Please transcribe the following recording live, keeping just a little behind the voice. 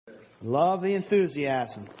Love the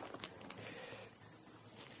enthusiasm.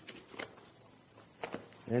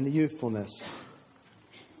 And the youthfulness.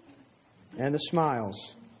 And the smiles.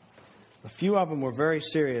 A few of them were very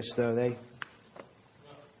serious, though.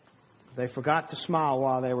 They forgot to smile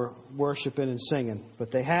while they were worshiping and singing.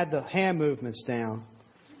 But they had the hand movements down,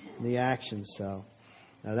 the actions. So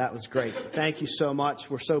that was great. Thank you so much.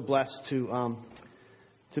 We're so blessed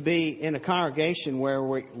to be in a congregation where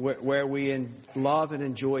we love and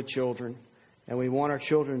enjoy children. And we want our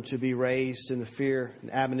children to be raised in the fear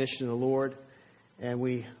and admonition of the Lord. And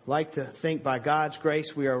we like to think by God's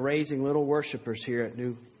grace we are raising little worshipers here at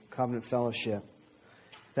New Covenant Fellowship.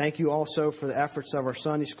 Thank you also for the efforts of our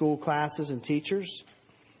Sunday school classes and teachers.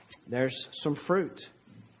 There's some fruit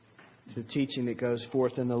to the teaching that goes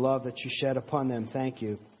forth and the love that you shed upon them. Thank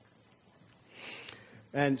you.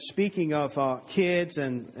 And speaking of kids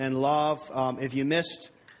and love, if you missed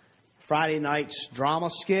Friday night's drama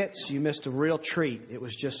skits, you missed a real treat. It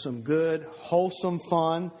was just some good, wholesome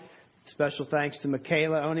fun. Special thanks to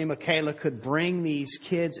Michaela. Only Michaela could bring these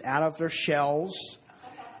kids out of their shells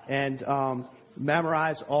and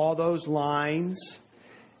memorize all those lines.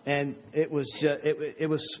 And it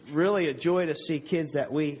was really a joy to see kids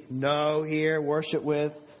that we know here, worship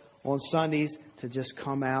with on Sundays, to just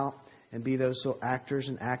come out and be those little actors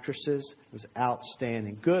and actresses. It was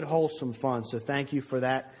outstanding. Good, wholesome fun. So thank you for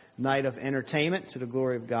that night of entertainment to the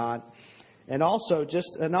glory of God. And also, just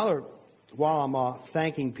another, while I'm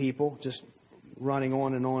thanking people, just running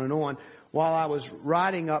on and on and on, while I was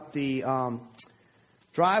riding up the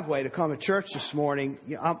driveway to come to church this morning,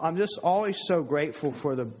 I'm just always so grateful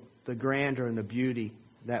for the grandeur and the beauty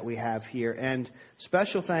that we have here. And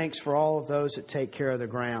special thanks for all of those that take care of the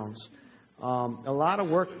grounds. A lot of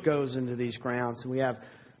work goes into these grounds, and we have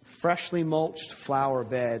freshly mulched flower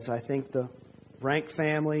beds. I think the Rank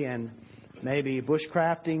family and maybe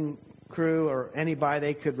bushcrafting crew or anybody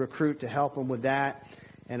they could recruit to help them with that.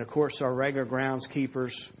 And, of course, our regular groundskeepers,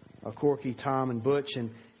 Corky, Tom, and Butch, and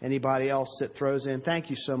anybody else that throws in. Thank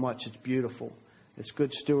you so much. It's beautiful. It's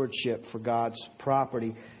good stewardship for God's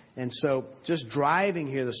property. And so just driving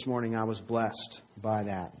here this morning, I was blessed by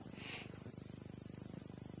that.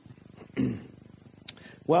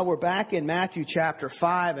 Well, we're back in Matthew chapter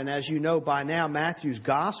 5, and as you know by now, Matthew's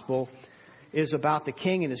gospel is about the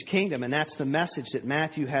King and His kingdom, and that's the message that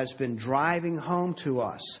Matthew has been driving home to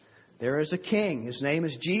us. There is a King. His name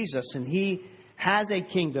is Jesus, and He has a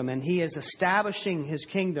kingdom, and He is establishing His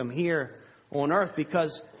kingdom here on earth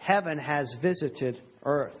because heaven has visited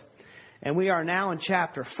earth. And we are now in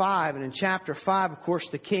chapter 5, and in chapter 5, of course,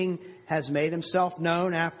 the King has made Himself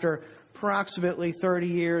known after approximately 30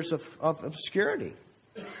 years of obscurity.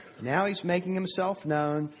 Now He's making Himself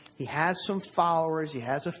known. He has some followers. He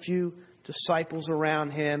has a few disciples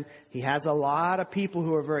around Him. He has a lot of people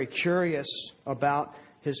who are very curious about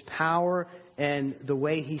His power, and the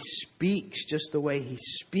way He speaks, just the way He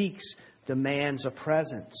speaks, demands a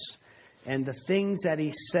presence. And the things that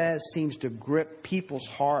He says seems to grip people's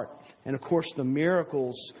heart. And of course the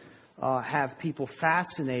miracles have people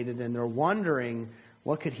fascinated, and they're wondering,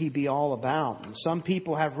 what could He be all about? And some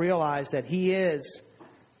people have realized that He is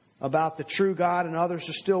about the true God, and others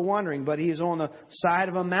are still wondering. But He is on the side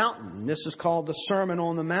of a mountain. This is called the Sermon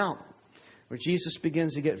on the Mount, where Jesus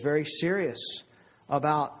begins to get very serious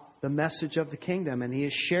about the message of the kingdom. And He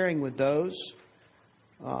is sharing with those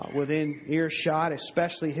within earshot,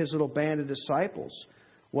 especially His little band of disciples,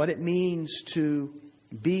 what it means to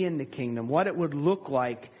be in the kingdom, what it would look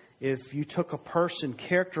like if you took a person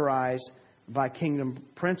characterized by kingdom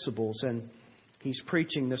principles. And He's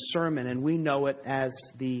preaching the sermon, and we know it as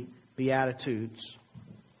the Beatitudes.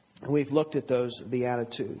 And we've looked at those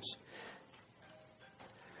Beatitudes.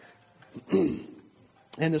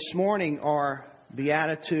 And this morning our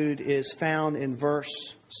Beatitude is found in verse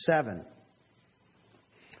 7.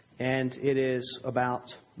 And it is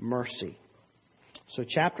about mercy. So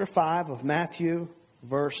chapter 5 of Matthew,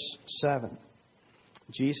 verse 7.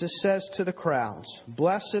 Jesus says to the crowds,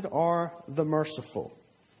 "Blessed are the merciful,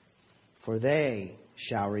 for they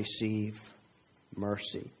shall receive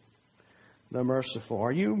mercy." The merciful.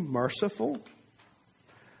 Are you merciful?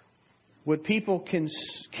 Would people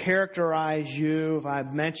characterize you, if I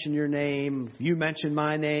mention your name, you mention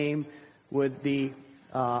my name, would the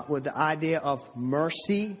idea of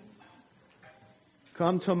mercy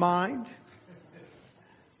come to mind?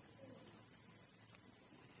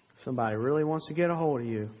 Somebody really wants to get a hold of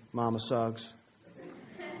you, Mama Suggs.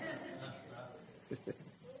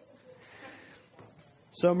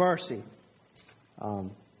 So mercy.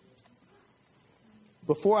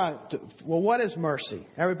 What is mercy?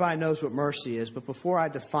 Everybody knows what mercy is, but before I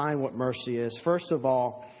define what mercy is, first of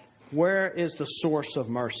all, where is the source of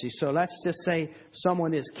mercy? So let's just say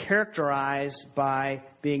someone is characterized by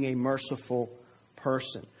being a merciful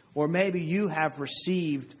person. Or maybe you have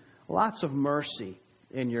received lots of mercy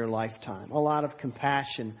in your lifetime, a lot of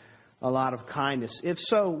compassion, a lot of kindness. If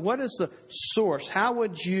so, what is the source? How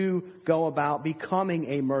would you go about becoming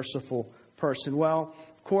a merciful person? Well,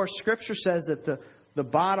 of course, Scripture says that the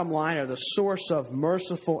bottom line or the source of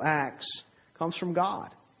merciful acts comes from God.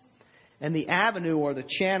 And the avenue or the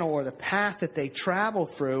channel or the path that they travel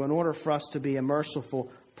through in order for us to be a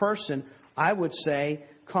merciful person, I would say,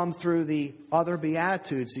 come through the other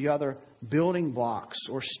Beatitudes, the other building blocks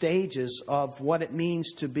or stages of what it means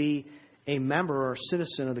to be a member or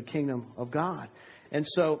citizen of the kingdom of God. And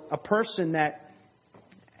so a person that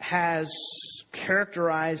has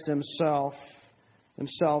characterized themselves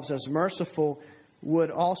as merciful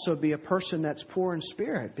would also be a person that's poor in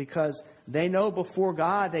spirit, because they know before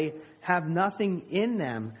God they have nothing in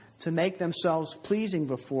them to make themselves pleasing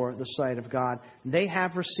before the sight of God. They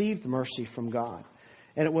have received mercy from God.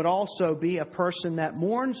 And it would also be a person that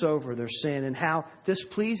mourns over their sin and how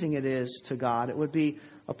displeasing it is to God. It would be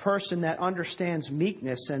a person that understands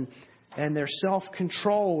meekness and they're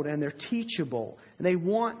self-controlled and they're teachable. And they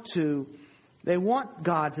want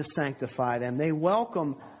God to sanctify them. They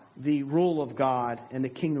welcome the rule of God and the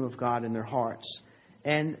kingdom of God in their hearts.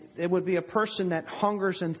 And it would be a person that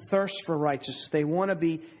hungers and thirsts for righteousness. They want to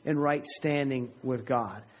be in right standing with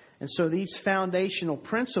God. And so these foundational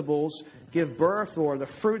principles give birth, or the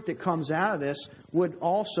fruit that comes out of this would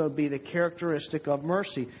also be the characteristic of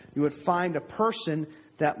mercy. You would find a person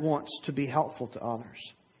that wants to be helpful to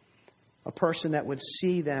others. A person that would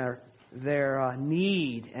see their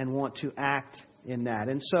need and want to act in that.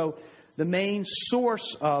 And so the main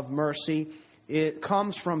source of mercy, it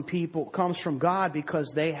comes from God,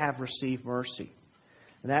 because they have received mercy.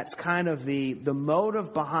 And that's kind of the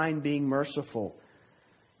motive behind being merciful.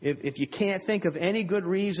 If you can't think of any good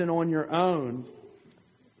reason on your own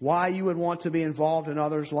why you would want to be involved in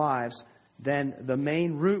others' lives, then the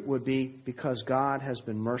main root would be because God has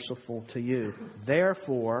been merciful to you.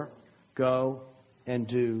 Therefore, go and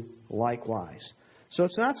do likewise. So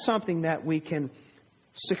it's not something that we can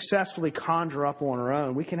successfully conjure up on our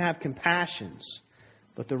own. We can have compassions,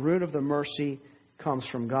 but the root of the mercy comes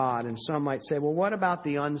from God. And some might say, well, what about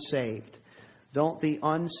the unsaved? Don't the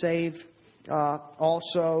unsaved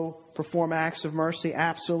also perform acts of mercy?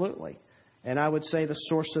 Absolutely. And I would say the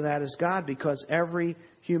source of that is God, because every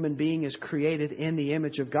human being is created in the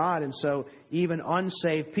image of God. And so even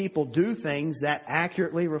unsaved people do things that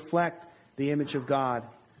accurately reflect the image of God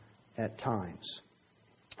at times.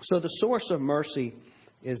 So the source of mercy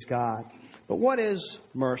is God. But what is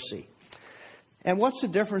mercy? And what's the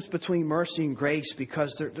difference between mercy and grace?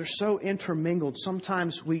 Because they're so intermingled.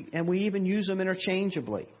 Sometimes we even use them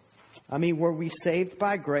interchangeably. I mean, were we saved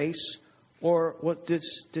by grace, or what did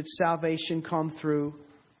salvation come through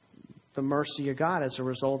the mercy of God as a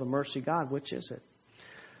result of the mercy of God? Which is it?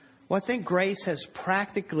 Well, I think grace has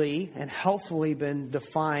practically and helpfully been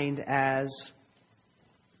defined as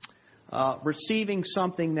receiving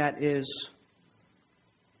something that is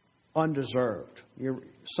undeserved.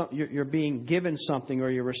 You're being given something, or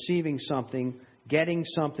you're receiving something, getting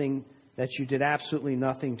something that you did absolutely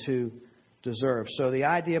nothing to deserve. So the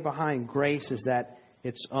idea behind grace is that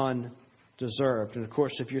it's undeserved. And of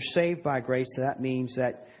course, if you're saved by grace, that means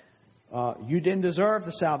that you didn't deserve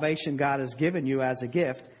the salvation God has given you as a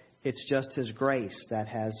gift. It's just His grace that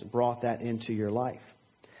has brought that into your life.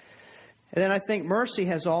 And then I think mercy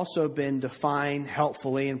has also been defined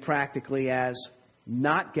helpfully and practically as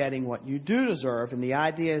not getting what you do deserve. And the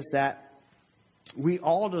idea is that we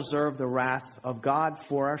all deserve the wrath of God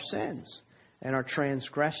for our sins and our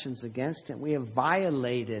transgressions against Him. We have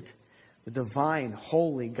violated the divine,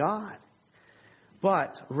 holy God.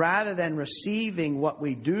 But rather than receiving what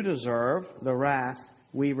we do deserve, the wrath,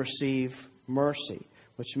 we receive mercy,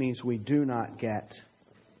 which means we do not get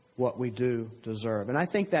what we do deserve. And I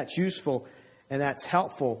think that's useful and that's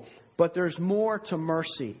helpful. But there's more to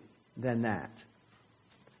mercy than that.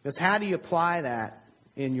 Because how do you apply that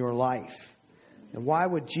in your life? And why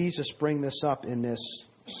would Jesus bring this up in this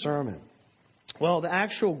sermon? Well, the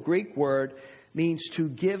actual Greek word means to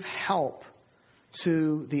give help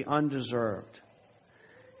to the undeserved.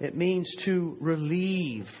 It means to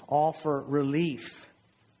relieve, offer relief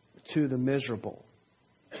to the miserable.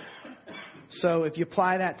 So if you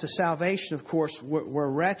apply that to salvation, of course, we're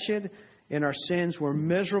wretched in our sins, we're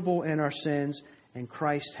miserable in our sins, and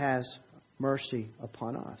Christ has mercy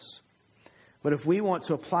upon us. But if we want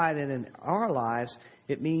to apply that in our lives,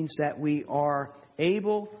 it means that we are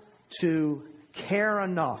able to care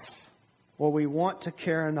enough or we want to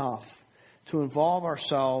care enough to involve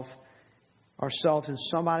ourselves in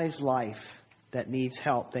somebody's life that needs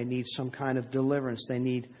help. They need some kind of deliverance. They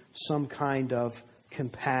need some kind of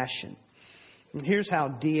compassion. And here's how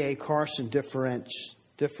D.A. Carson differentiates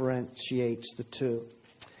the two.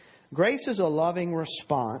 Grace is a loving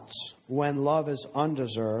response when love is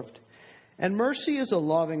undeserved, and mercy is a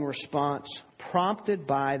loving response prompted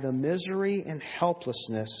by the misery and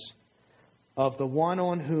helplessness of the one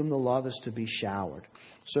on whom the love is to be showered.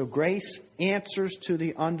 So grace answers to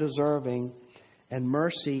the undeserving, and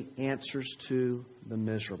mercy answers to the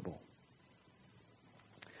miserable.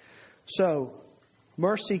 So,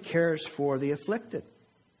 mercy cares for the afflicted.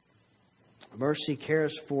 Mercy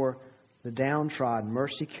cares for the downtrodden.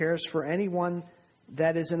 Mercy cares for anyone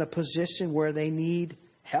that is in a position where they need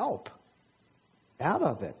help out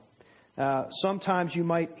of it. Sometimes you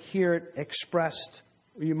might hear it expressed,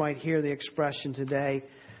 or you might hear the expression today,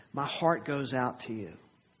 my heart goes out to you.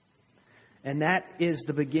 And that is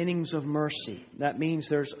the beginnings of mercy. That means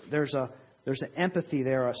there's an empathy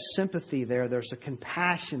there, a sympathy there, there's a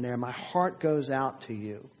compassion there. My heart goes out to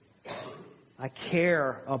you. I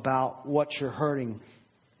care about what you're hurting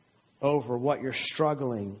over, what you're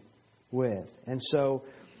struggling with. And so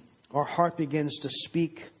our heart begins to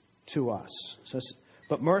speak to us.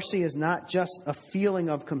 But mercy is not just a feeling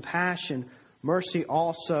of compassion. Mercy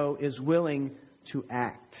also is willing to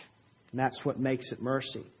act. And that's what makes it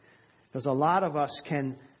mercy. Because a lot of us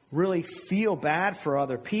can really feel bad for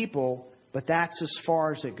other people, but that's as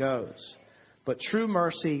far as it goes. But true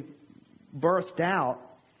mercy, birthed out,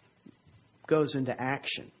 goes into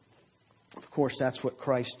action. Of course, that's what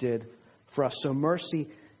Christ did for us. So mercy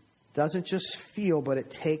doesn't just feel, but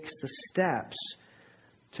it takes the steps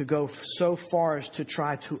to go so far as to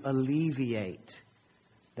try to alleviate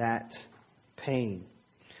that pain.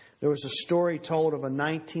 There was a story told of a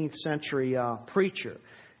 19th century preacher.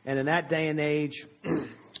 And in that day and age,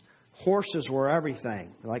 horses were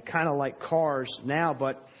everything, kind of like cars now.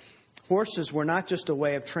 But horses were not just a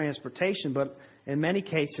way of transportation, but in many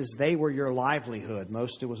cases, they were your livelihood.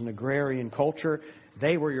 It was an agrarian culture.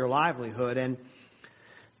 They were your livelihood. And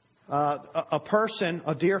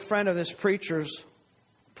a dear friend of this preacher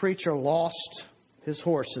lost his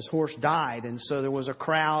horse. His horse died. And so there was a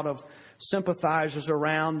crowd of sympathizers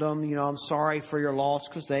around him. I'm sorry for your loss,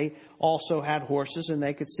 because they also had horses and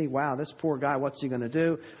they could see, wow, this poor guy, what's he going to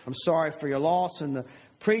do? I'm sorry for your loss. And the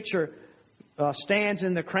preacher stands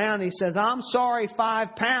in the crowd and he says, I'm sorry,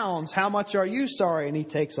 5 pounds. How much are you sorry? And he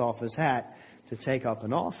takes off his hat to take up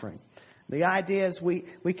an offering. The idea is we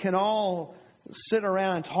can all sit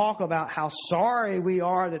around and talk about how sorry we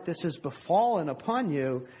are that this has befallen upon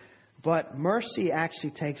you, but mercy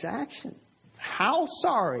actually takes action. How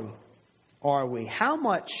sorry are we? How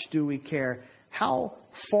much do we care? How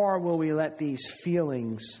far will we let these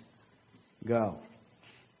feelings go?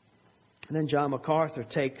 And then John MacArthur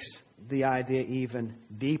takes the idea even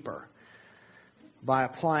deeper by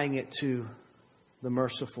applying it to the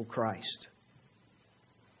merciful Christ.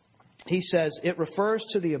 He says it refers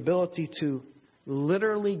to the ability to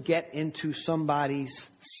literally get into somebody's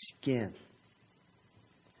skin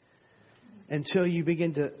until you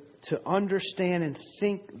begin to understand and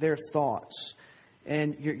think their thoughts,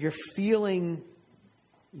 and you're feeling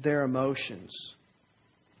their emotions.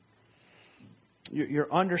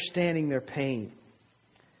 You're understanding their pain.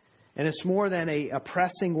 And it's more than a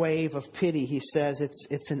pressing wave of pity. He says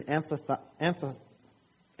it's an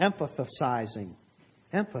empathizing.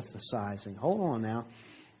 Hold on now.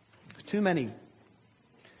 Too many.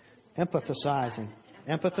 Empathizing.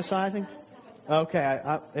 Okay,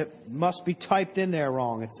 it must be typed in there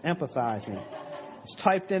wrong. It's empathizing. It's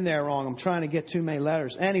typed in there wrong. I'm trying to get too many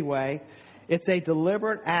letters. Anyway, it's a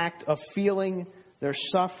deliberate act of feeling their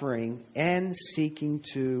suffering and seeking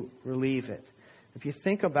to relieve it. If you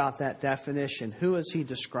think about that definition, who is he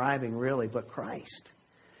describing really but Christ?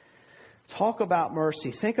 Talk about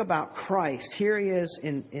mercy. Think about Christ. Here he is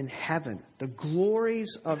in heaven. The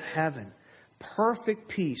glories of heaven. Perfect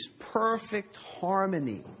peace. Perfect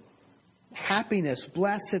harmony. Happiness.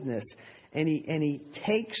 Blessedness. And he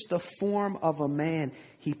takes the form of a man.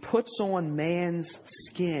 He puts on man's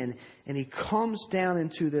skin. And he comes down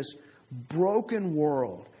into this broken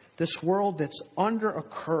world. This world that's under a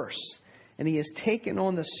curse. And he has taken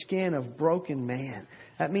on the skin of broken man.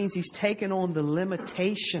 That means he's taken on the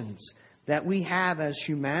limitations that we have as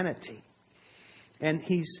humanity. And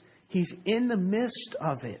he's in the midst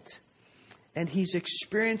of it. And he's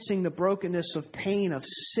experiencing the brokenness of pain, of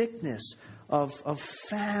sickness, of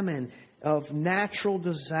famine, of natural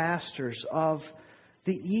disasters, of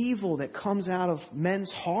the evil that comes out of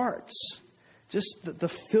men's hearts. just the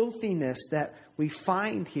filthiness that we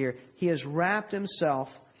find here. He has wrapped himself,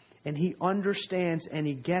 and he understands and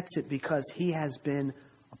he gets it because he has been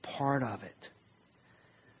a part of it.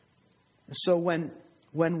 So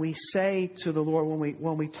when we say to the Lord,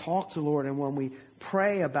 when we talk to the Lord, and when we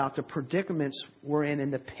pray about the predicaments we're in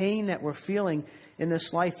and the pain that we're feeling in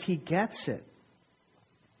this life, he gets it.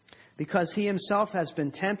 Because he himself has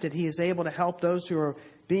been tempted, he is able to help those who are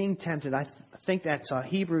being tempted. I think that's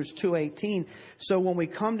Hebrews 2:18. So when we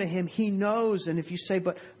come to him, he knows. And if you say,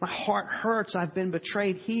 but my heart hurts, I've been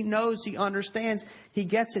betrayed, he knows, he understands, he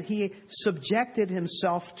gets it. He subjected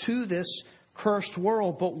himself to this cursed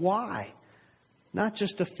world. But why? Not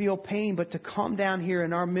just to feel pain, but to come down here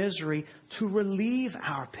in our misery to relieve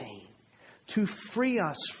our pain, to free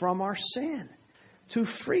us from our sin, to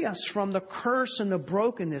free us from the curse and the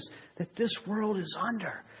brokenness that this world is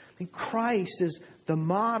under. I mean, Christ is the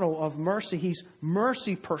model of mercy. He's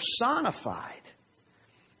mercy personified.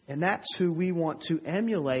 And that's who we want to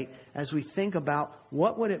emulate as we think about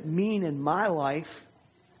what would it mean in my life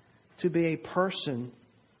to be a person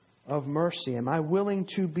of mercy. Am I willing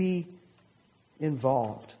to be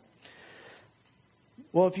involved?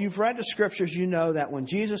 Well, if you've read the Scriptures, you know that when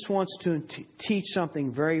Jesus wants to teach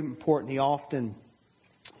something very important, he often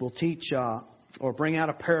will teach or bring out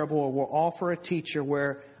a parable, or will offer a teaching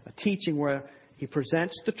where he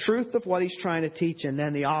presents the truth of what he's trying to teach and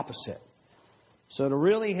then the opposite. So to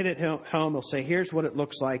really hit it home, he'll say, here's what it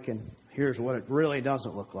looks like and here's what it really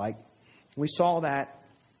doesn't look like. We saw that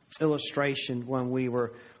illustration when we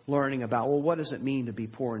were learning about, well, what does it mean to be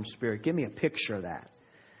poor in spirit? Give me a picture of that.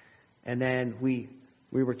 And then we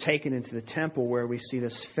were taken into the temple where we see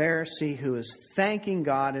this Pharisee who is thanking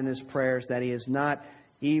God in his prayers that he is not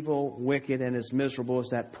evil, wicked, and as miserable as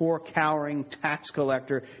that poor, cowering tax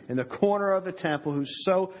collector in the corner of the temple who's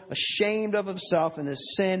so ashamed of himself and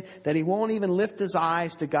his sin that he won't even lift his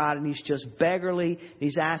eyes to God, and he's just beggarly.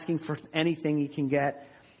 He's asking for anything he can get.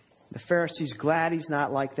 The Pharisee's glad he's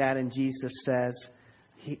not like that, and Jesus says,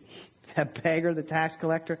 that beggar, the tax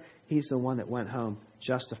collector, he's the one that went home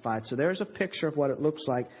justified. So there's a picture of what it looks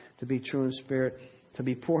like to be true in spirit, to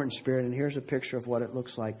be poor in spirit, and here's a picture of what it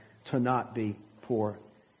looks like to not be poor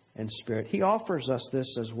in spirit. He offers us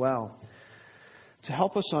this as well to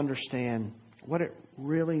help us understand what it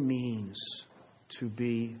really means to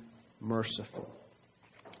be merciful.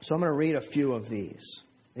 So I'm going to read a few of these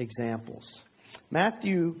examples.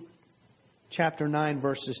 Matthew chapter 9,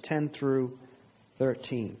 verses 10 through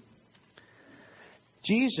 13.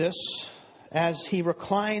 Jesus, as he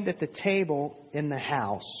reclined at the table in the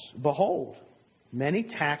house, behold, many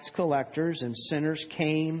tax collectors and sinners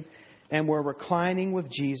came and were reclining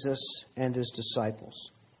with Jesus and his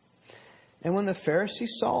disciples. And when the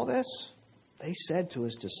Pharisees saw this, they said to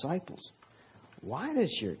his disciples, why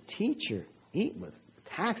does your teacher eat with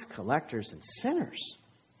tax collectors and sinners?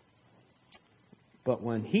 But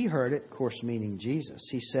when he heard it, of course meaning Jesus,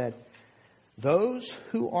 he said, those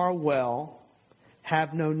who are well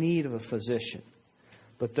have no need of a physician,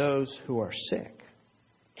 but those who are sick.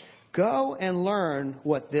 Go and learn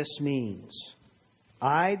what this means.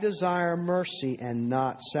 I desire mercy and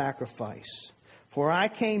not sacrifice, for I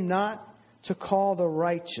came not to call the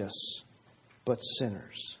righteous, but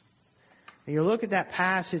sinners. And you look at that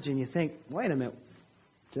passage and you think, wait a minute,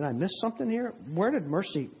 did I miss something here?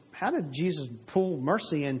 How did Jesus pull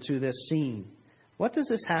mercy into this scene? What does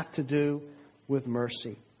this have to do with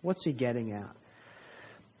mercy? What's he getting at?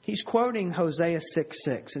 He's quoting Hosea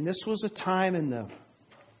 6:6, and this was a time in the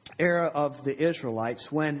era of the Israelites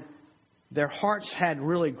when their hearts had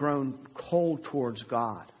really grown cold towards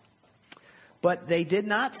God. But they did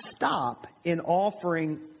not stop in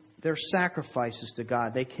offering their sacrifices to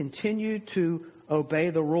God. They continued to obey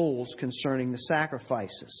the rules concerning the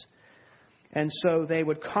sacrifices. And so they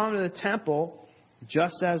would come to the temple,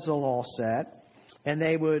 just as the law said, and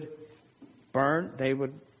they would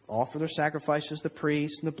offer their sacrifices to the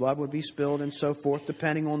priest, and the blood would be spilled and so forth,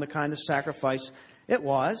 depending on the kind of sacrifice it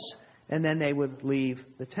was. And then they would leave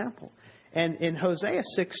the temple. And in Hosea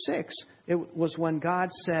 6:6, it was when God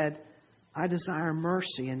said, I desire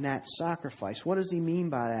mercy in that sacrifice. What does he mean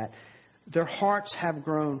by that? Their hearts have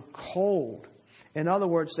grown cold. In other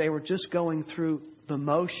words, they were just going through the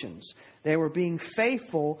motions. They were being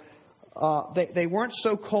faithful. They weren't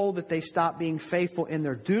so cold that they stopped being faithful in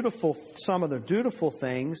some of their dutiful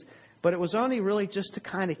things, but it was only really just to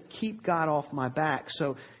kind of keep God off my back.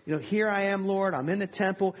 So, here I am, Lord. I'm in the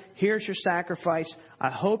temple. Here's your sacrifice. I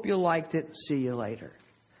hope you liked it. See you later.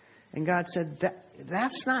 And God said,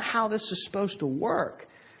 that's not how this is supposed to work.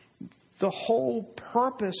 The whole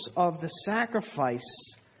purpose of the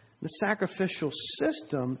sacrifice The sacrificial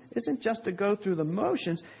system isn't just to go through the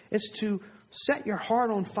motions. It's to set your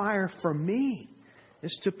heart on fire for me.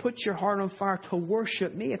 It's to put your heart on fire to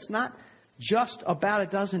worship me. It's not just about,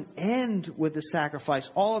 it doesn't end with the sacrifice.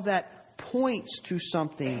 All of that points to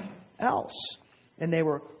something else. And they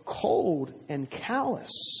were cold and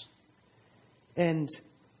callous. And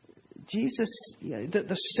Jesus,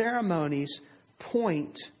 the ceremonies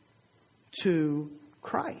point to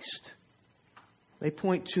Christ. They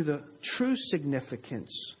point to the true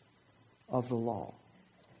significance of the law.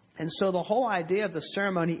 And so the whole idea of the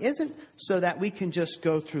ceremony isn't so that we can just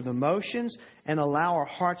go through the motions and allow our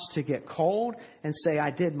hearts to get cold and say,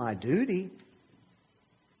 I did my duty.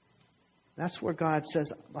 That's where God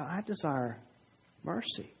says, well, I desire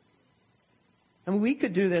mercy. I mean, we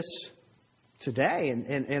could do this today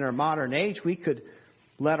in our modern age. We could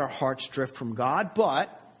let our hearts drift from God, but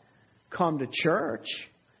come to church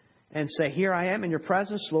and say, here I am in your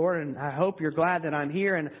presence, Lord, and I hope you're glad that I'm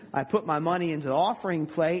here, and I put my money into the offering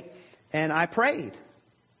plate, and I prayed.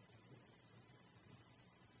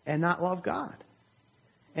 And not love God.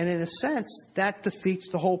 And in a sense, that defeats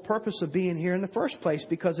the whole purpose of being here in the first place,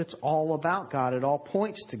 because it's all about God. It all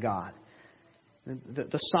points to God.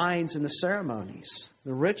 The signs and the ceremonies,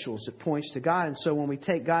 the rituals, it points to God. And so when we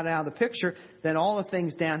take God out of the picture, then all the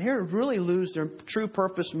things down here really lose their true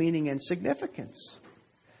purpose, meaning, and significance.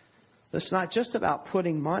 It's not just about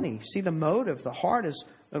putting money. See, the motive, the heart is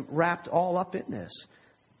wrapped all up in this.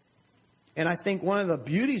 And I think one of the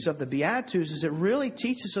beauties of the Beatitudes is it really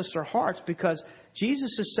teaches us our hearts, because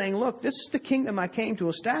Jesus is saying, look, this is the kingdom I came to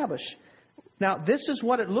establish. Now, this is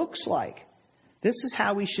what it looks like. This is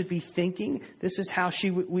how we should be thinking. This is how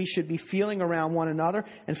we should be feeling around one another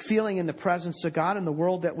and feeling in the presence of God in the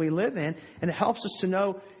world that we live in. And it helps us to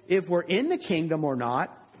know if we're in the kingdom or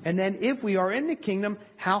not. And then if we are in the kingdom,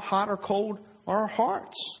 how hot or cold are our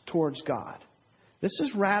hearts towards God? This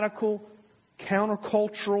is radical,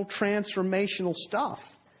 countercultural, transformational stuff.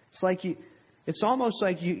 It's almost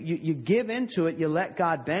like you give into it, you let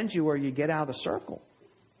God bend you, or you get out of the circle.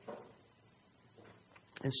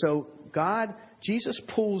 And so Jesus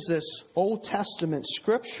pulls this Old Testament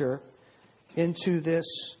scripture into this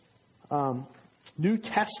New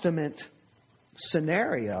Testament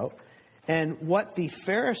scenario. And what the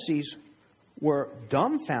Pharisees were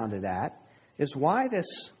dumbfounded at is why this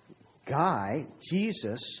guy,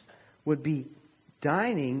 Jesus, would be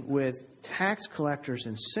dining with tax collectors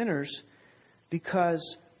and sinners,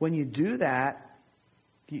 because when you do that,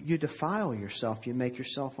 you defile yourself. You make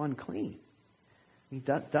yourself unclean.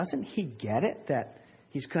 Doesn't he get it that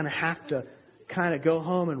he's going to have to kind of go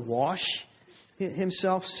home and wash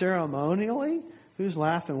himself ceremonially? Who's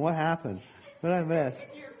laughing? What happened? What did I miss?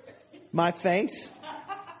 My face?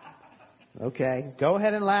 Okay. Go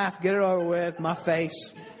ahead and laugh. Get it over with. My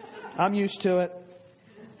face. I'm used to it.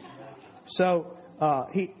 So,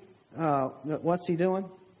 what's he doing?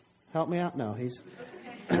 Help me out? No,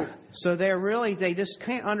 so they just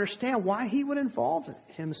can't understand why he would involve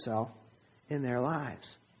himself in their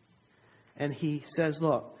lives. And he says,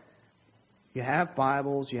 look, you have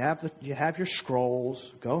Bibles, you have your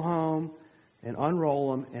scrolls. Go home and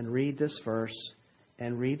unroll them and read this verse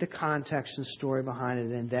and read the context and story behind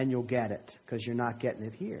it, and then you'll get it, because you're not getting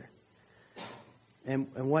it here. And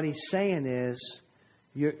what he's saying is,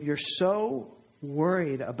 you're so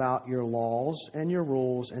worried about your laws and your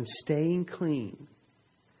rules and staying clean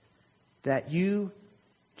that you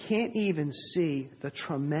can't even see the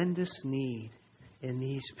tremendous need in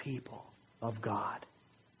these people of God.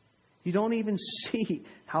 You don't even see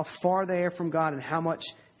how far they are from God and how much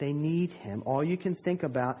they need Him. All you can think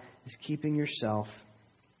about is keeping yourself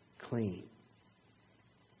clean.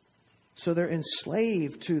 So they're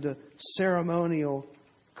enslaved to the ceremonial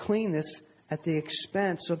cleanness at the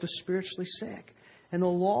expense of the spiritually sick. And the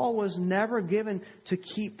law was never given to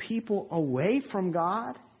keep people away from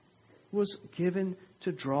God. It was given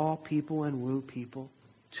to draw people and woo people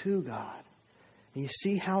to God. And you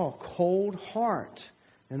see how a cold heart,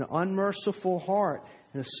 an unmerciful heart,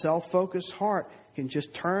 and a self-focused heart can just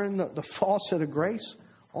turn the faucet of grace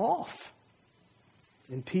off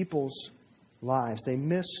in people's lives. They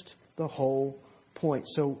missed the whole point.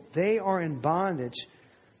 So they are in bondage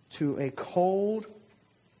to a cold,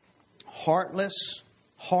 heartless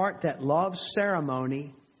heart that loves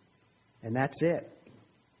ceremony, and that's it.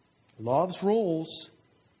 Loves rules,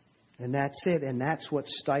 and that's it. And that's what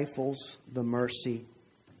stifles the mercy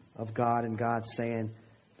of God. And God saying,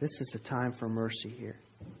 this is the time for mercy here.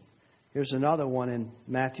 Here's another one in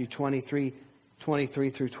Matthew 23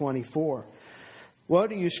 through 24. Woe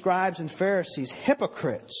to you, scribes and Pharisees,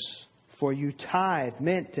 hypocrites! For you tithe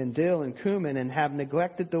mint and dill and cumin, and have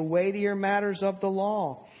neglected the weightier matters of the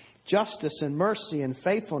law, justice and mercy and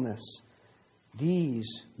faithfulness. These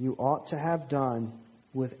you ought to have done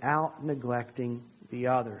without neglecting the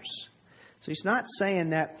others. So he's not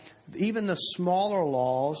saying that even the smaller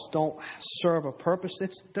laws don't serve a purpose.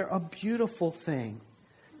 They're a beautiful thing.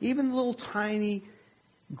 Even the little tiny,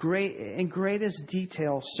 great in greatest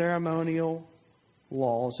detail, ceremonial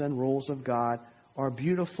laws and rules of God are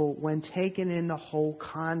beautiful when taken in the whole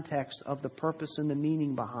context of the purpose and the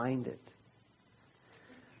meaning behind it.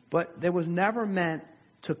 But it was never meant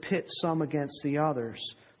to pit some against the others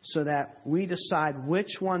so that we decide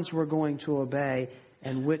which ones we're going to obey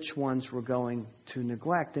and which ones we're going to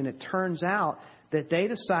neglect. And it turns out that they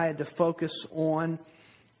decided to focus on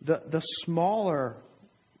the smaller,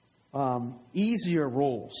 easier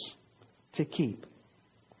rules to keep.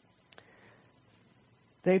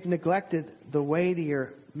 They've neglected the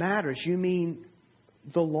weightier matters. You mean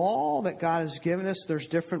the law that God has given us, there's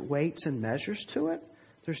different weights and measures to it?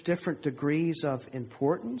 There's different degrees of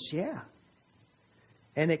importance? Yeah.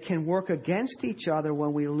 And it can work against each other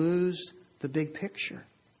when we lose the big picture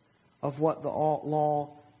of what the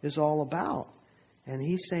law is all about. And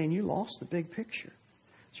he's saying you lost the big picture.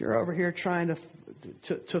 So you're over here trying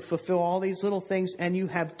to fulfill all these little things, and you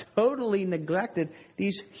have totally neglected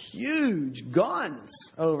these huge guns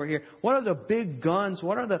over here. What are the big guns?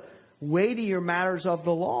 What are the weightier matters of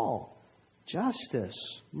the law?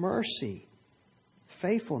 Justice, mercy,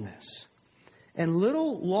 faithfulness. And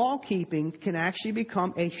little law keeping can actually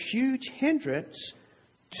become a huge hindrance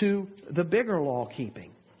to the bigger law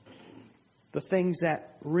keeping. The things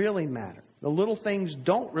that really matter. The little things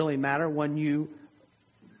don't really matter when you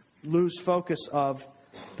lose focus of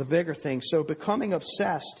the bigger things. So becoming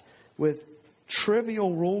obsessed with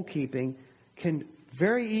trivial rule keeping can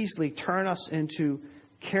very easily turn us into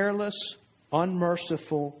careless,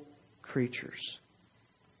 unmerciful creatures.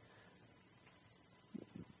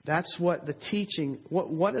 That's what the teaching,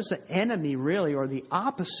 what is the enemy really, or the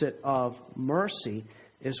opposite of mercy,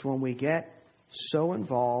 is when we get so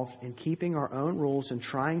involved in keeping our own rules and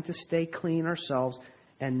trying to stay clean ourselves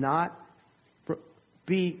and not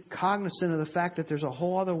be cognizant of the fact that there's a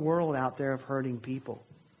whole other world out there of hurting people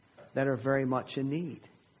that are very much in need.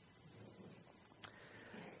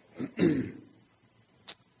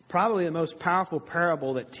 Probably the most powerful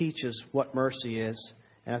parable that teaches what mercy is,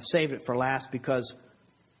 and I've saved it for last because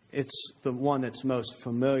it's the one that's most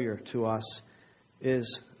familiar to us,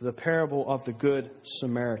 is the parable of the Good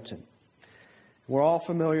Samaritan. We're all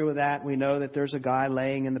familiar with that. We know that there's a guy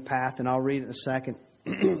laying in the path, and I'll read it in a second.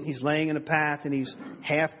 He's laying in a path, and he's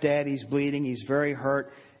half dead. He's bleeding. He's very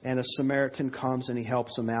hurt. And a Samaritan comes, and he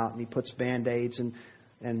helps him out. And he puts Band-Aids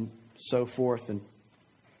and so forth and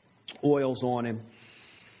oils on him.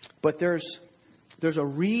 But there's a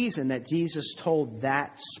reason that Jesus told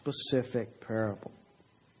that specific parable.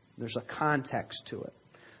 There's a context to it.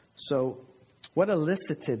 So what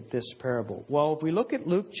elicited this parable? Well, if we look at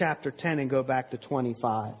Luke chapter 10 and go back to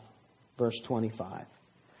 25, verse 25.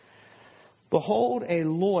 Behold, a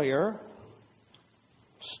lawyer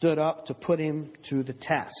stood up to put him to the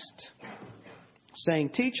test, saying,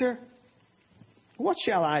 Teacher, what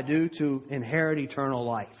shall I do to inherit eternal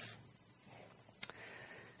life?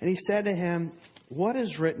 And he said to him, What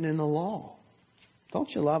is written in the law? Don't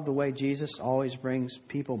you love the way Jesus always brings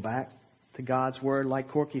people back to God's Word? Like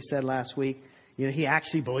Corky said last week, he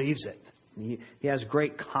actually believes it. He has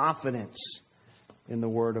great confidence in the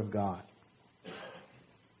Word of God.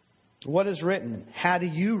 What is written? How do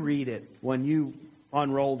you read it when you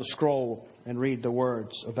unroll the scroll and read the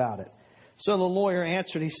words about it? So the lawyer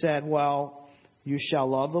answered, he said, Well, you shall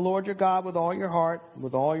love the Lord your God with all your heart,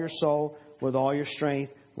 with all your soul, with all your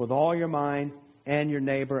strength, with all your mind, and your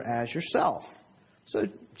neighbor as yourself. So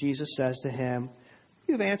Jesus says to him,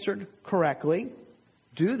 You've answered correctly.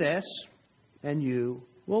 Do this, and you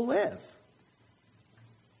will live.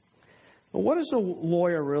 Well, what does the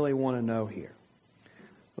lawyer really want to know here?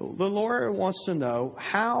 The lawyer wants to know,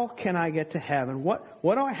 how can I get to heaven? What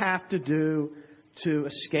do I have to do to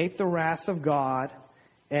escape the wrath of God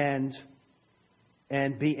and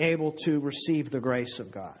be able to receive the grace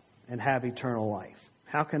of God and have eternal life?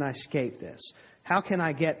 How can I escape this? How can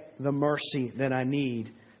I get the mercy that I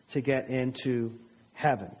need to get into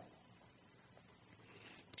heaven?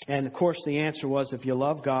 And of course the answer was, if you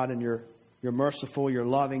love God and you're merciful, you're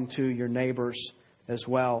loving to your neighbors as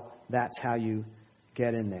well, that's how you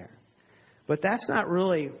get in there. But that's not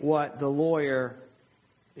really what the lawyer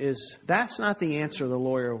is. That's not the answer the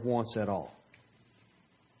lawyer wants at all.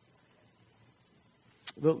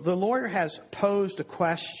 The lawyer has posed a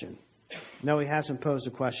question. No, he hasn't posed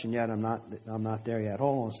a question yet. I'm not there yet.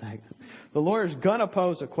 Hold on a second. The lawyer's going to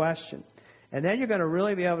pose a question. And then you're going to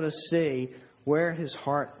really be able to see where his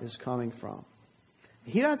heart is coming from.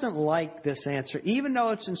 He doesn't like this answer, even though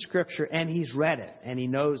it's in Scripture and he's read it and he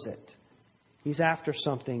knows it. He's after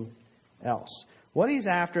something else. What he's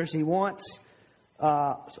after is he wants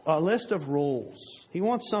a list of rules. He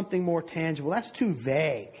wants something more tangible. That's too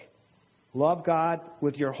vague. Love God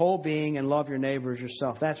with your whole being and love your neighbor as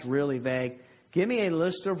yourself. That's really vague. Give me a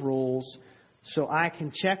list of rules so I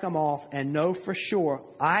can check them off and know for sure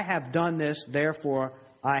I have done this, therefore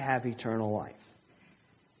I have eternal life.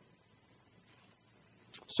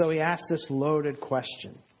 So he asked this loaded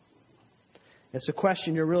question. It's a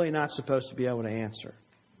question you're really not supposed to be able to answer.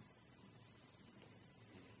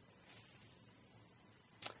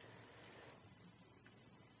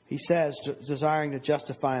 He says, desiring to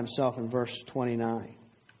justify himself in verse 29.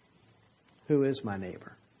 Who is my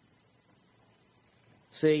neighbor?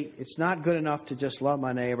 See, it's not good enough to just love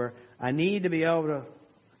my neighbor. I need to be able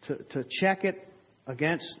to check it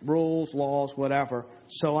against rules, laws, whatever,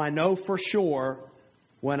 so I know for sure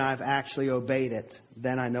when I've actually obeyed it.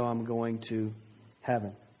 Then I know I'm going to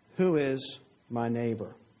heaven. Who is my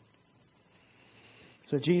neighbor?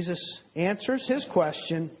 So Jesus answers his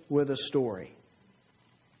question with a story.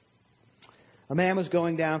 A man was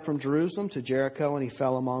going down from Jerusalem to Jericho, and he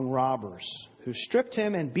fell among robbers, who stripped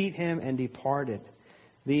him and beat him and departed,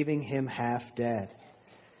 leaving him half dead.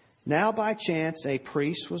 Now by chance a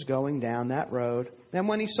priest was going down that road, and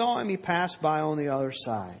when he saw him, he passed by on the other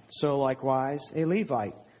side. So likewise a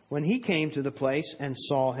Levite, when he came to the place and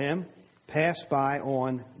saw him, passed by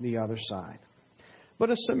on the other side.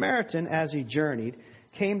 But a Samaritan, as he journeyed,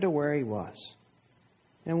 came to where he was.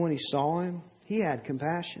 And when he saw him, he had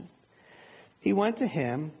compassion. He went to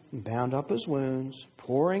him and bound up his wounds,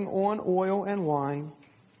 pouring on oil and wine.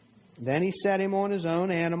 Then he set him on his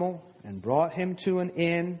own animal and brought him to an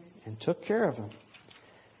inn and took care of him.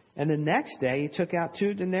 And the next day he took out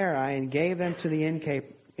 2 denarii and gave them to the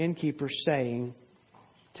innkeeper, saying,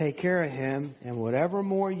 "Take care of him, and whatever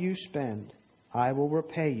more you spend, I will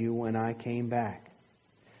repay you when I came back."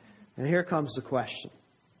 And here comes the question.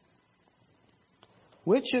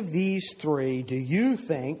 Which of these 3 do you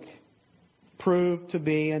think proved to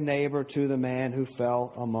be a neighbor to the man who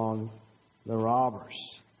fell among the robbers?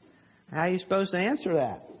 How are you supposed to answer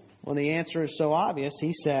that? Well, the answer is so obvious.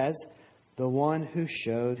 He says, the one who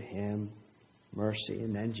showed him mercy.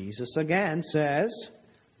 And then Jesus again says,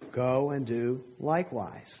 go and do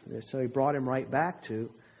likewise. So he brought him right back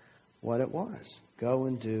to what it was. Go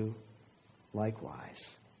and do likewise.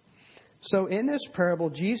 So in this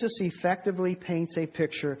parable, Jesus effectively paints a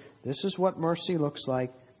picture. This is what mercy looks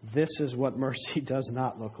like. This is what mercy does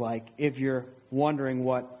not look like, if you're wondering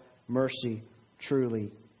what mercy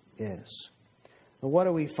truly is. Well, what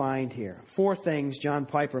do we find here? 4 things John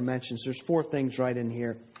Piper mentions. There's 4 things right in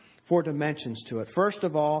here. 4 dimensions to it. First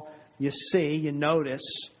of all, you notice,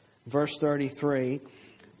 verse 33,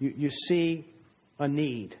 you see a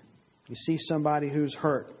need. You see somebody who's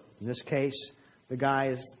hurt. In this case, the guy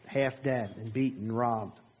is half dead and beaten and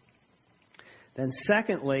robbed. Then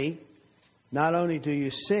secondly, not only do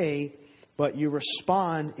you see, but you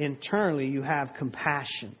respond internally. You have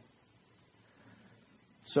compassion.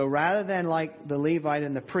 So rather than like the Levite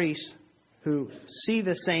and the priest who see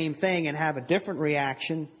the same thing and have a different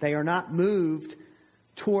reaction, they are not moved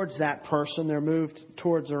towards that person. They're moved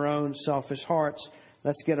towards their own selfish hearts.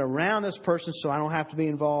 Let's get around this person so I don't have to be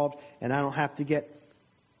involved and I don't have to get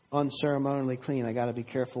unceremonially clean. I got to be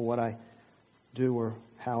careful what I do or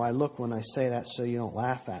how I look when I say that so you don't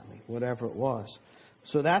laugh at me, whatever it was.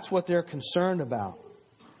 So that's what they're concerned about.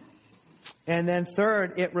 And then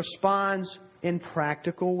third, it responds in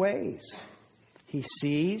practical ways. He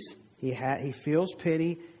sees, he feels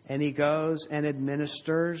pity, and he goes and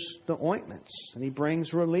administers the ointments. And he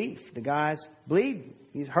brings relief. The guy's bleeding.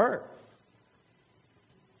 He's hurt.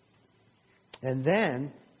 And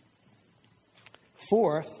then,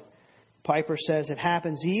 fourth, Piper says it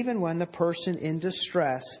happens even when the person in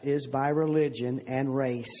distress is by religion and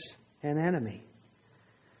race an enemy.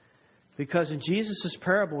 Because in Jesus'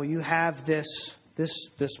 parable, you have this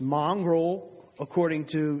mongrel, according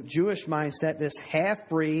to Jewish mindset, this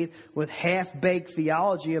half-breed with half-baked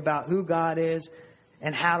theology about who God is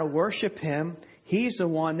and how to worship Him. He's the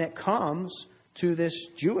one that comes to this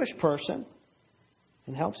Jewish person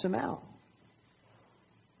and helps him out.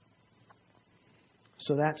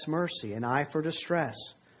 So that's mercy, an eye for distress,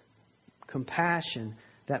 compassion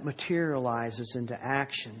that materializes into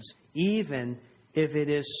actions, even if it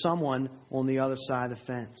is someone on the other side of the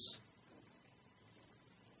fence.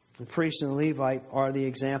 The priest and the Levite are the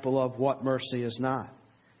example of what mercy is not.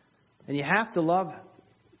 And you have to love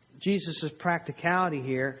Jesus' practicality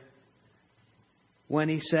here when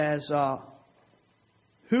he says,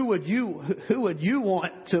 who would you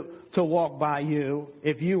want to walk by you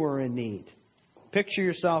if you were in need? Picture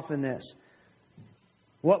yourself in this.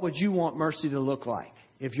 What would you want mercy to look like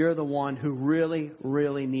if you're the one who really,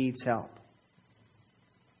 really needs help?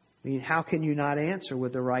 I mean, how can you not answer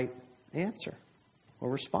with the right answer or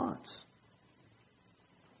response?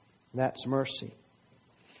 That's mercy.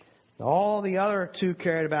 All the other two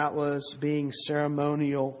cared about was being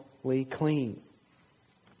ceremonially clean.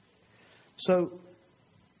 So,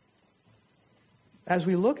 as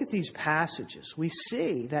we look at these passages, we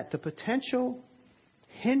see that the potential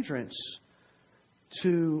hindrance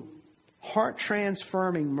to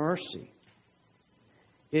heart-transforming mercy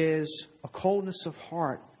is a coldness of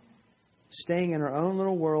heart, staying in our own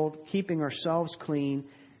little world, keeping ourselves clean,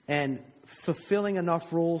 and fulfilling enough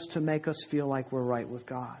rules to make us feel like we're right with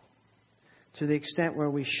God, to the extent where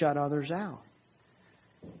we shut others out.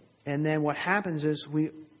 And then what happens is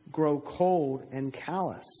we grow cold and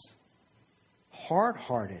callous,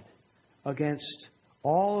 hard-hearted against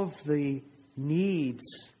all of the needs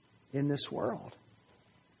in this world.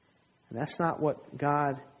 And that's not what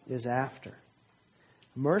God is after.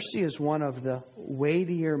 Mercy is one of the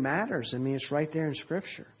weightier matters. I mean, it's right there in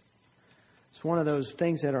Scripture. It's one of those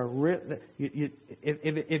things that are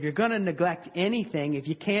if you're going to neglect anything, if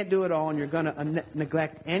you can't do it all and you're going to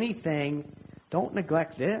neglect anything, don't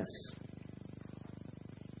neglect this.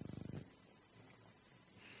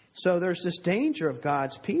 So there's this danger of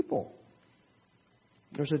God's people.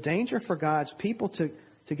 There's a danger for God's people to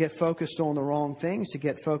get focused on the wrong things, to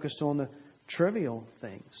get focused on the trivial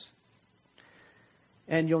things.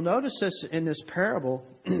 And you'll notice this in this parable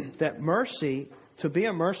that mercy, to be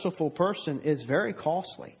a merciful person, is very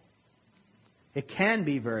costly. It can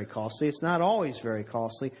be very costly. It's not always very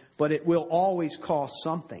costly, but it will always cost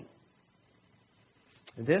something.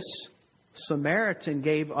 This Samaritan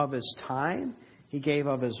gave of his time. He gave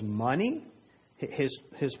of his money,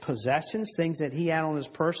 his possessions, things that he had on his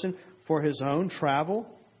person for his own travel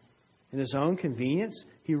and his own convenience.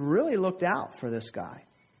 He really looked out for this guy.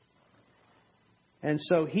 And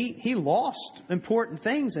so he lost important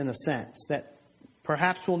things in a sense that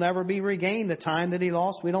perhaps will never be regained. The time that he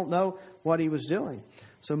lost, we don't know what he was doing.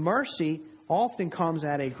 So mercy often comes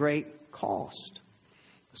at a great cost.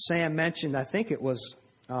 Sam mentioned, I think it was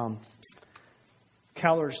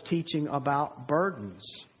Keller's teaching about burdens.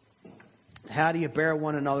 How do you bear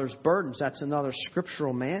one another's burdens? That's another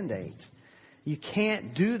scriptural mandate. You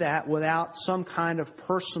can't do that without some kind of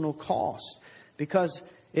personal cost. Because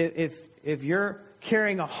if you're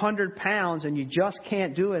carrying 100 pounds and you just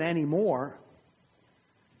can't do it anymore,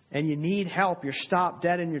 and you need help, you're stopped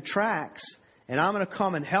dead in your tracks, and I'm going to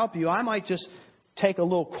come and help you, I might just take a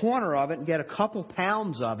little corner of it and get a couple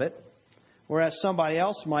pounds of it, whereas somebody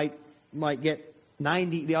else might get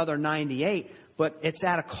the other 98, but it's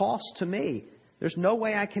at a cost to me. There's no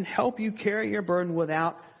way I can help you carry your burden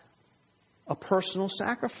without a personal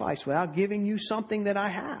sacrifice, without giving you something that I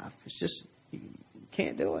have. It's just, you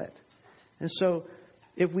can't do it. And so,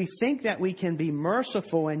 if we think that we can be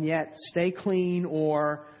merciful and yet stay clean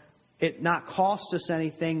or it not cost us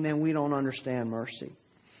anything, then we don't understand mercy.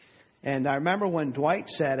 And I remember when Dwight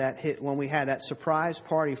said when we had that surprise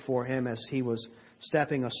party for him as he was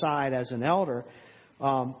stepping aside as an elder,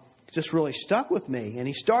 just really stuck with me. And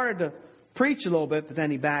he started to preach a little bit, but then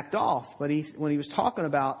he backed off. But when he was talking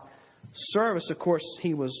about service, of course,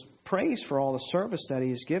 he was praised for all the service that he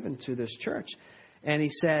has given to this church. And he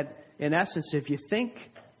said, in essence, if you think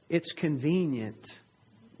it's convenient,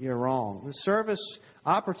 you're wrong. The service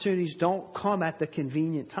opportunities don't come at the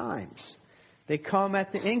convenient times. They come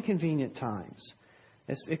at the inconvenient times.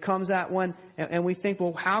 It comes at when, and we think,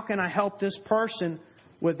 well, how can I help this person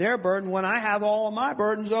with their burden when I have all of my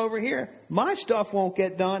burdens over here? My stuff won't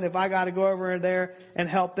get done if I got to go over there and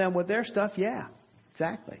help them with their stuff. Yeah,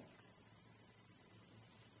 exactly.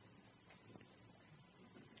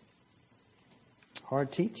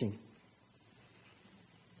 Hard teaching.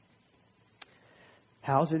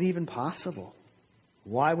 How is it even possible?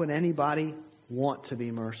 Why would anybody want to be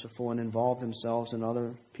merciful and involve themselves in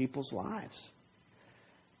other people's lives?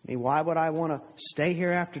 I mean, why would I want to stay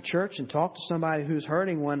here after church and talk to somebody who's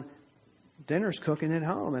hurting when dinner's cooking at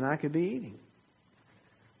home and I could be eating?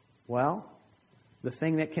 Well, the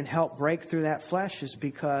thing that can help break through that flesh is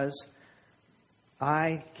because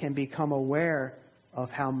I can become aware of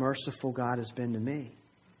how merciful God has been to me.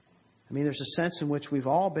 I mean, there's a sense in which we've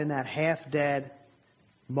all been that half-dead,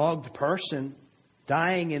 mugged person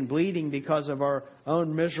dying and bleeding because of our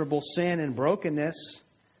own miserable sin and brokenness.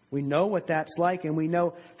 We know what that's like, and we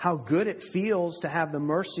know how good it feels to have the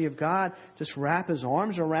mercy of God just wrap His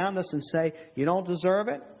arms around us and say, you don't deserve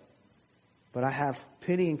it, but I have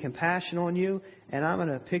pity and compassion on you, and I'm going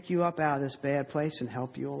to pick you up out of this bad place and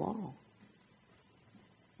help you along.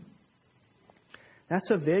 That's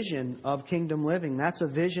a vision of kingdom living. That's a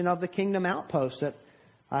vision of the kingdom outpost that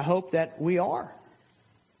I hope that we are,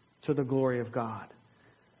 to the glory of God.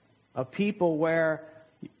 A people where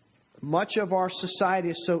much of our society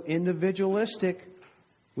is so individualistic,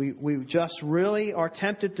 we just really are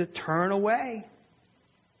tempted to turn away.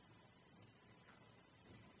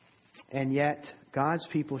 And yet, God's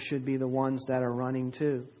people should be the ones that are running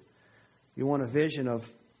too. You want a vision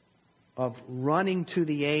of running to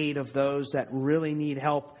the aid of those that really need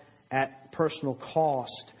help at personal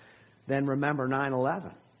cost, then remember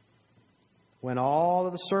 9/11. When all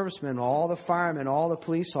of the servicemen, all the firemen, all the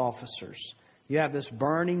police officers, you have this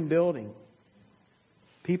burning building.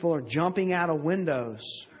 People are jumping out of windows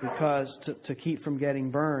because to keep from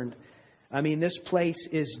getting burned. I mean, this place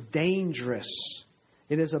is dangerous.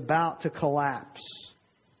 It is about to collapse.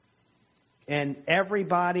 And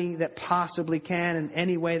everybody that possibly can, in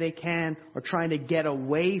any way they can, are trying to get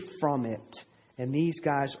away from it. And these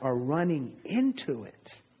guys are running into it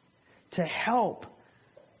to help,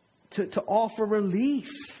 to offer relief.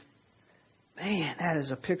 Man, that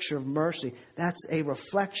is a picture of mercy. That's a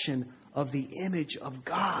reflection of the image of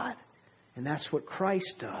God. And that's what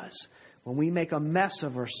Christ does. When we make a mess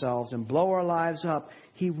of ourselves and blow our lives up,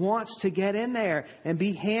 He wants to get in there and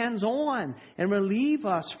be hands-on and relieve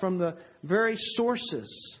us from the very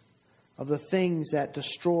sources of the things that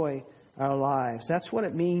destroy our lives. That's what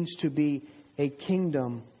it means to be a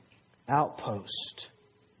kingdom outpost.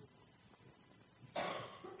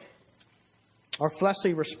 Our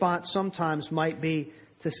fleshly response sometimes might be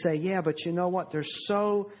to say, yeah, but you know what? There's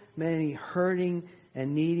so many hurting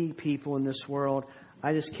and needy people in this world.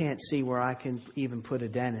 I just can't see where I can even put a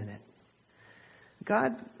dent in it.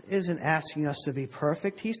 God isn't asking us to be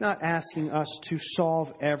perfect. He's not asking us to solve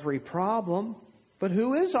every problem. But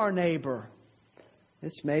who is our neighbor?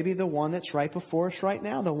 It's maybe the one that's right before us right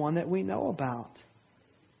now, the one that we know about,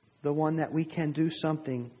 the one that we can do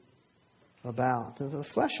something about. The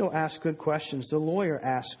flesh will ask good questions. The lawyer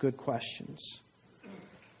asks good questions.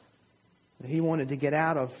 He wanted to get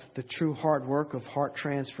out of the true hard work of heart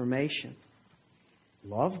transformation.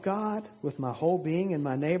 Love God with my whole being and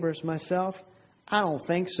my neighbor as myself? I don't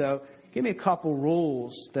think so. Give me a couple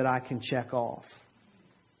rules that I can check off.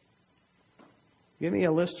 Give me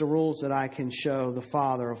a list of rules that I can show the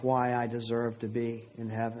Father of why I deserve to be in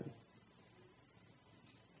heaven.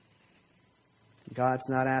 God's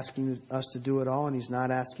not asking us to do it all, and He's not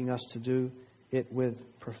asking us to do it with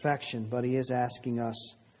perfection, but He is asking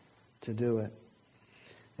us to do it.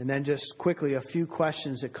 And then just quickly, a few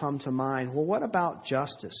questions that come to mind. Well, what about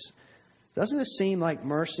justice? Doesn't it seem like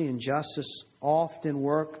mercy and justice often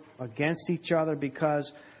work against each other?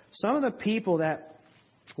 Because some of the people that,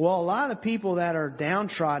 a lot of the people that are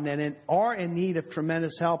downtrodden and are in need of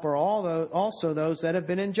tremendous help are also those that have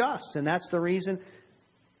been unjust. And that's the reason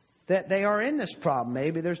that they are in this problem.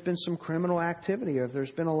 Maybe there's been some criminal activity, or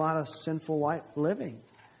there's been a lot of sinful living.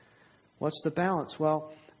 What's the balance?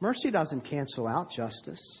 Well, mercy doesn't cancel out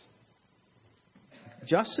justice.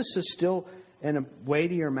 Justice is still in a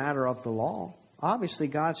weightier matter of the law. Obviously,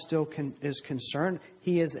 God still is concerned.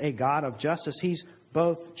 He is a God of justice. He's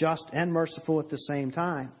both just and merciful at the same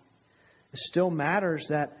time. It still matters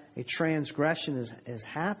that a transgression has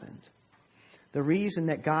happened. The reason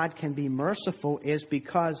that God can be merciful is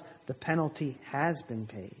because the penalty has been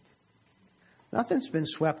paid. Nothing's been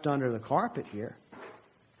swept under the carpet here.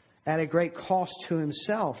 At a great cost to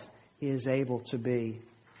Himself, He is able to be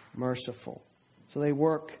merciful. So they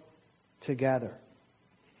work together.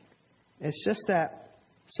 It's just that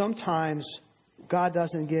sometimes God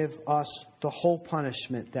doesn't give us the whole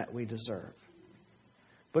punishment that we deserve.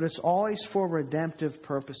 But it's always for redemptive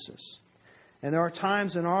purposes. And there are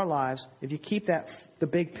times in our lives, if you keep the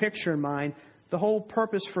big picture in mind, the whole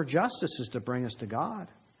purpose for justice is to bring us to God.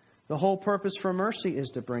 The whole purpose for mercy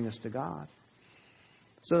is to bring us to God.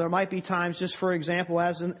 So there might be times, just for example,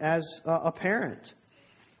 as a parent,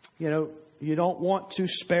 you don't want to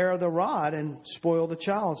spare the rod and spoil the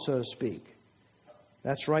child, so to speak.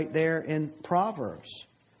 That's right there in Proverbs.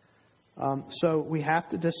 So we have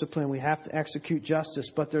to discipline, we have to execute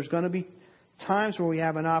justice, but there's going to be times where we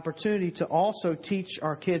have an opportunity to also teach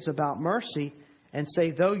our kids about mercy and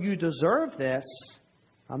say, though you deserve this,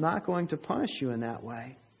 I'm not going to punish you in that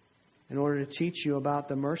way, in order to teach you about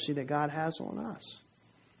the mercy that God has on us.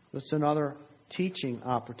 It's another teaching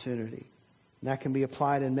opportunity. And that can be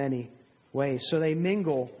applied in many ways. So they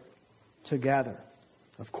mingle together.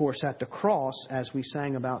 Of course, at the cross, as we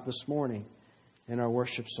sang about this morning in our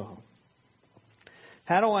worship song.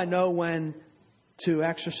 How do I know when to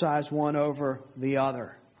exercise one over the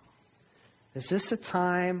other? Is this a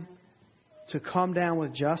time to come down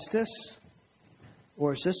with justice?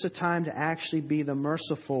 Or is this a time to actually be the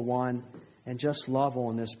merciful one and just love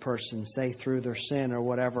on this person, say through their sin or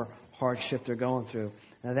whatever hardship they're going through?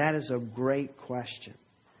 Now that is a great question.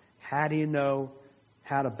 How do you know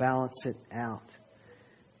how to balance it out?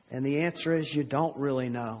 And the answer is you don't really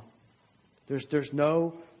know. There's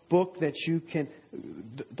no book that you can...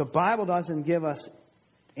 The Bible doesn't give us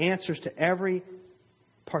answers to every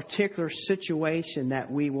particular situation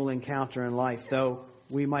that we will encounter in life, though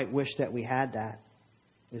we might wish that we had that.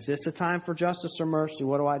 Is this a time for justice or mercy?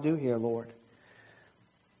 What do I do here, Lord?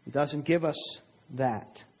 It doesn't give us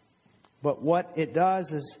that. But what it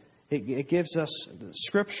does is it gives us...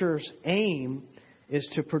 Scripture's aim is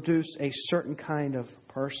to produce a certain kind of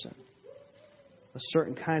person. A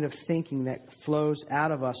certain kind of thinking that flows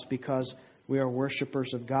out of us because we are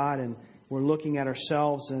worshipers of God and we're looking at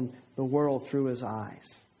ourselves and the world through His eyes.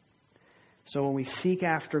 So when we seek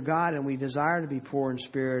after God and we desire to be poor in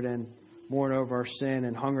spirit and mourn over our sin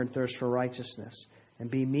and hunger and thirst for righteousness and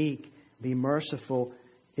be meek, be merciful,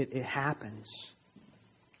 it happens.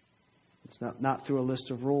 It's not through a list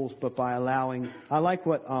of rules, but by allowing... I like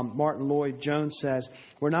what Martin Lloyd-Jones says.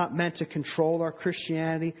 We're not meant to control our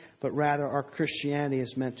Christianity, but rather our Christianity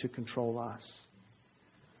is meant to control us.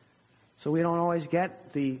 So we don't always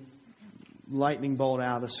get the lightning bolt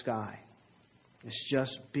out of the sky. It's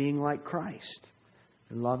just being like Christ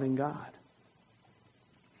and loving God.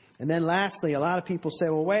 And then lastly, a lot of people say,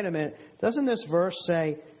 well, wait a minute. Doesn't this verse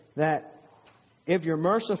say that if you're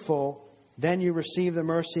merciful, then you receive the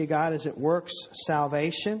mercy of God as it works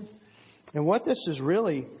salvation? And what this is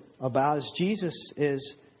really about is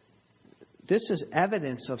this is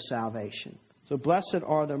evidence of salvation. So blessed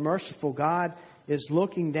are the merciful. God is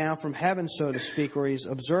looking down from heaven, so to speak, or He's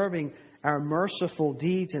observing our merciful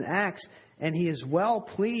deeds and acts. And He is well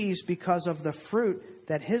pleased because of the fruit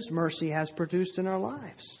that His mercy has produced in our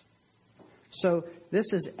lives. So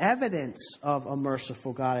this is evidence of a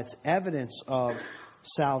merciful God. It's evidence of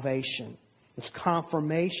salvation. It's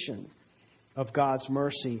confirmation of God's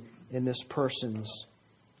mercy in this person's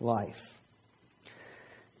life.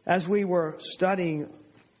 As we were studying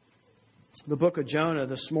the book of Jonah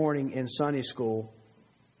this morning in Sunday school,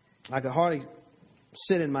 I could hardly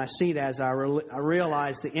sit in my seat as I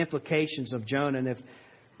realized the implications of Jonah. And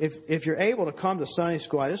if you're able to come to Sunday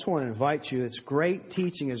school, I just want to invite you. It's great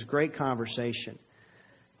teaching. It's great conversation.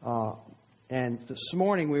 And this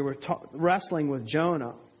morning we were wrestling with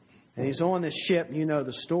Jonah. And he's on this ship. You know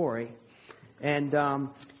the story. And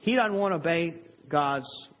he doesn't want to obey God's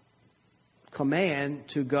command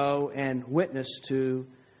to go and witness to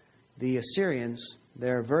the Assyrians.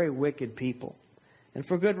 They're very wicked people. And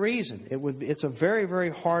for good reason. It's a very, very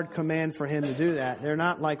hard command for him to do that. They're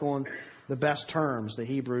not like on the best terms, the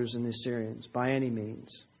Hebrews and the Assyrians, by any means.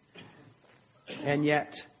 And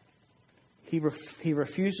yet, he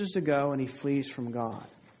refuses to go and he flees from God.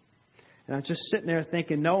 And I'm just sitting there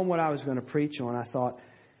thinking, knowing what I was going to preach on, I thought,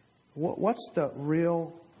 what's the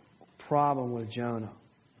real problem with Jonah?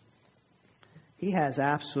 He has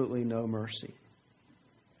absolutely no mercy.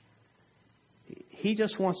 He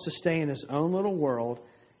just wants to stay in his own little world,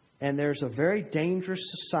 and there's a very dangerous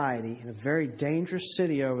society and a very dangerous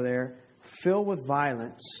city over there filled with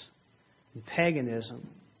violence and paganism.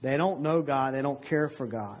 They don't know God. They don't care for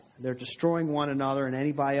God. They're destroying one another and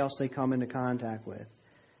anybody else they come into contact with.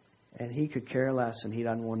 And he could care less, and he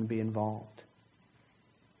doesn't want to be involved.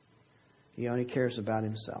 He only cares about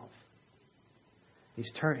himself.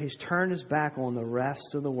 He's turned his back on the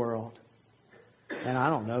rest of the world. And I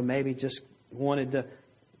don't know, maybe just wanted to,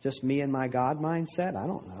 just me and my God mindset. I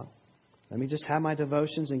don't know. Let me just have my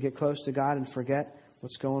devotions and get close to God and forget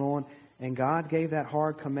what's going on. And God gave that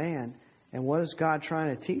hard command. And what is God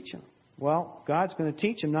trying to teach him? Well, God's going to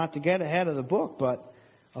teach him not to get ahead of the book, but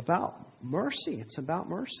about mercy. It's about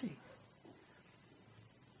mercy.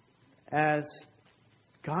 As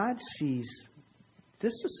God sees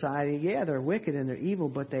this society, yeah, they're wicked and they're evil,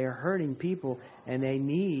 but they are hurting people and they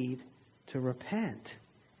need to repent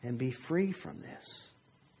and be free from this.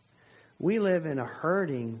 We live in a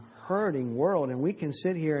hurting world, and we can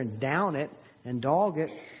sit here and down it and dog it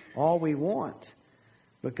all we want.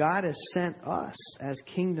 But God has sent us as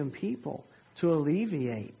kingdom people to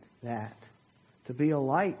alleviate that, to be a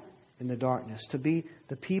light in the darkness, to be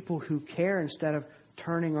the people who care instead of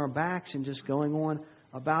turning our backs and just going on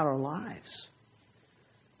about our lives.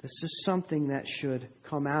 This is something that should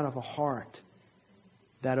come out of a heart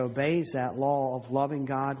that obeys that law of loving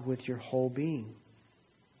God with your whole being.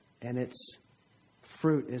 And its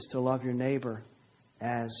fruit is to love your neighbor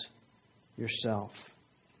as yourself.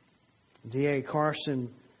 D.A.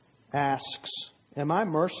 Carson asks, am I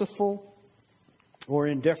merciful or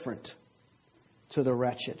indifferent to the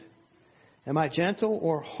wretched? Am I gentle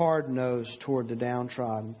or hard-nosed toward the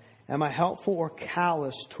downtrodden? Am I helpful or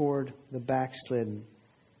callous toward the backslidden?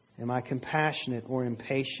 Am I compassionate or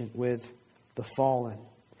impatient with the fallen?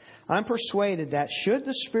 I'm persuaded that should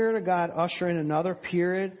the Spirit of God usher in another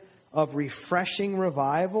period of refreshing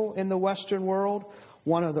revival in the Western world,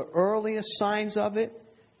 one of the earliest signs of it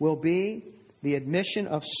will be the admission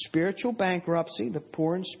of spiritual bankruptcy, the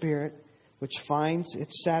poor in spirit, which finds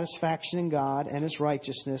its satisfaction in God and His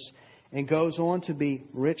righteousness, and goes on to be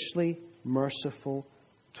richly merciful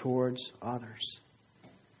towards others.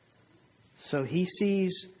 So he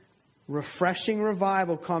sees refreshing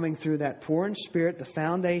revival coming through that poor in spirit, the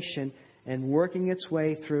foundation, and working its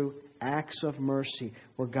way through acts of mercy,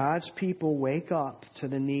 where God's people wake up to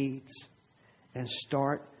the needs and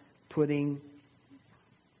start putting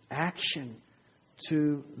action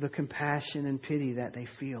to the compassion and pity that they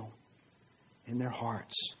feel in their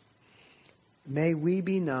hearts. May we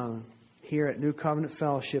be known here at New Covenant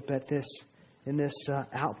Fellowship in this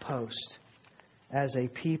outpost as a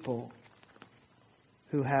people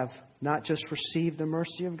who have not just received the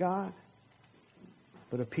mercy of God,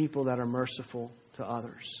 but a people that are merciful to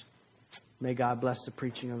others. May God bless the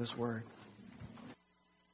preaching of His Word.